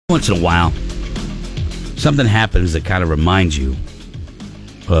Once in a while, something happens that kind of reminds you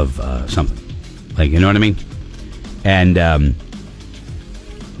of something. Like, you know what I mean? And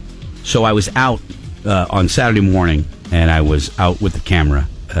so I was out on Saturday morning, and I was out with the camera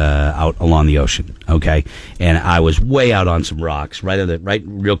out along the ocean, okay? And I was way out on some rocks, right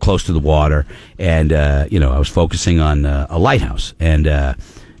real close to the water, and, I was focusing on a lighthouse. And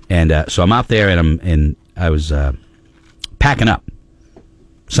so I'm out there, and I was packing up.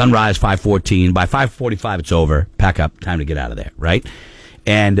 Sunrise, 5:14. By 5:45, it's over. Pack up. Time to get out of there, right?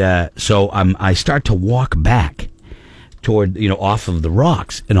 And so I start to walk back toward, off of the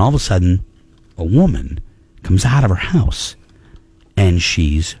rocks. And all of a sudden, a woman comes out of her house, and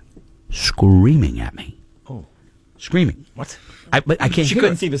she's screaming at me. Oh. Screaming. What? But I can't She hear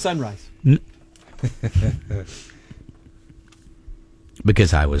couldn't her. see the sunrise.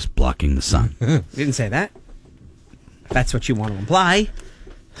 Because I was blocking the sun. You didn't say that. That's what you want to imply.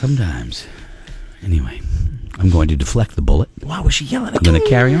 Sometimes. Anyway, I'm going to deflect the bullet. Why was she yelling? I'm going to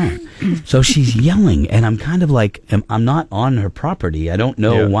carry on. So she's yelling, and I'm kind of like, I'm not on her property. I don't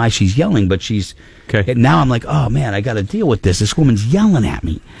know why she's yelling, but she's... Okay. And now I'm like, oh, man, I got to deal with this. This woman's yelling at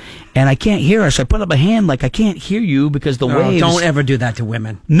me, and I can't hear her. So I put up a hand like, I can't hear you because the waves... Don't ever do that to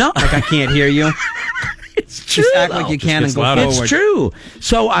women. No. Like, I can't hear you. It's true. Just act like you can and go forward. It's true.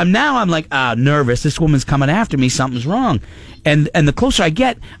 So I'm like nervous. This woman's coming after me. Something's wrong. And the closer I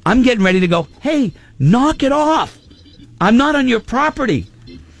get, I'm getting ready to go, hey, knock it off. I'm not on your property.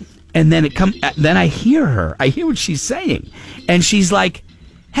 And then then I hear her. I hear what she's saying. And she's like,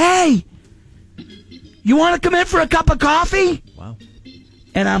 hey, you want to come in for a cup of coffee? Wow.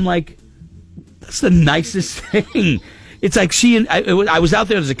 And I'm like, that's the nicest thing. It's like she and I was out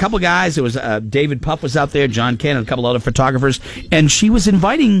there. There's a couple guys. There was David Puff was out there, John Ken, and a couple other photographers. And she was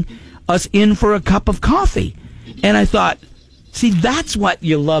inviting us in for a cup of coffee. And I thought, see, that's what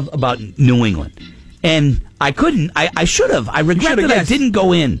you love about New England. And I couldn't. I should have. I regret that I didn't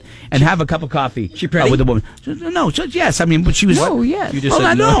go in and have a cup of coffee. She pretty? With the woman. No, yes. I mean, but she was. No, yes. You just said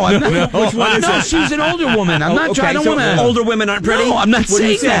I'm not. Which one is it? She's an older woman. I'm not trying. I don't so want to. older women aren't pretty? No, I'm not What are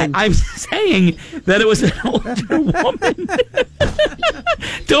you saying that. I'm saying that it was an older woman.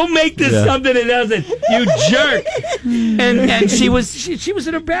 Don't make this something it doesn't, you jerk. And she was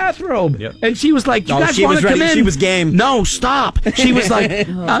in her bathrobe, and she was like, "You guys she want was to come ready. in?" She was game. No, stop. She was like,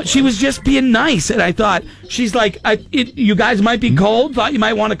 she was just being nice, and I thought she's like, "You guys might be cold. Thought you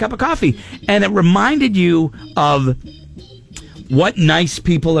might want a cup of coffee," and it reminded you of what nice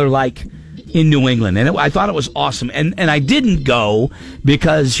people are like in New England, and I thought it was awesome. And I didn't go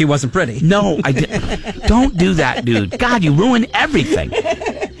because She wasn't pretty. No, I didn't. Don't do that, dude. God, you ruin everything.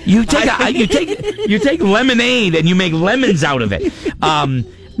 You take lemonade and you make lemons out of it.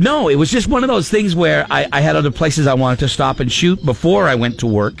 No, it was just one of those things where I had other places I wanted to stop and shoot before I went to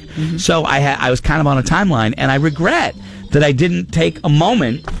work. Mm-hmm. So I was kind of on a timeline, and I regret that I didn't take a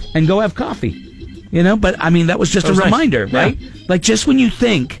moment and go have coffee. But I mean, that was just a reminder, right? Yeah. Like, just when you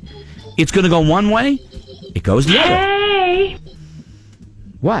think it's going to go one way, it goes the other. Hey!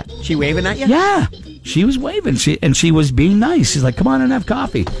 What? She waving at you? Yeah. She was waving. She was being nice. She's like, come on and have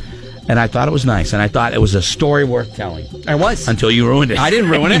coffee. And I thought it was nice. And I thought it was a story worth telling. I was. Until you ruined it. I didn't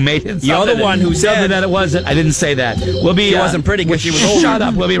ruin it. You made it. You're the one who said that it wasn't. I didn't say that. She wasn't pretty because she was old. Shut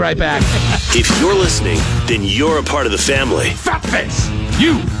up. We'll be right back. If you're listening, then you're a part of the family. Fat face!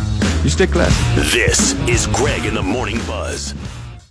 You stick classy. This is Greg in the Morning Buzz.